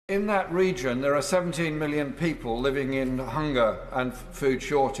In that region, there are 17 million people living in hunger and food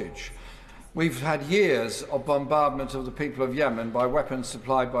shortage. We've had years of bombardment of the people of Yemen by weapons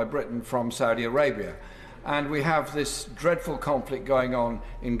supplied by Britain from Saudi Arabia. And we have this dreadful conflict going on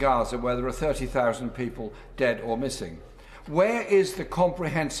in Gaza where there are 30,000 people dead or missing. Where is the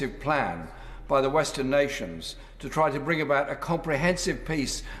comprehensive plan by the Western nations to try to bring about a comprehensive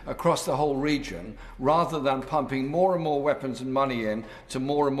peace across the whole region, rather than pumping more and more weapons and money in to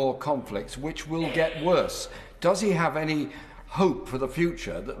more and more conflicts, which will get worse? Does he have any hope for the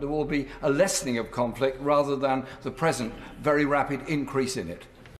future that there will be a lessening of conflict rather than the present very rapid increase in it?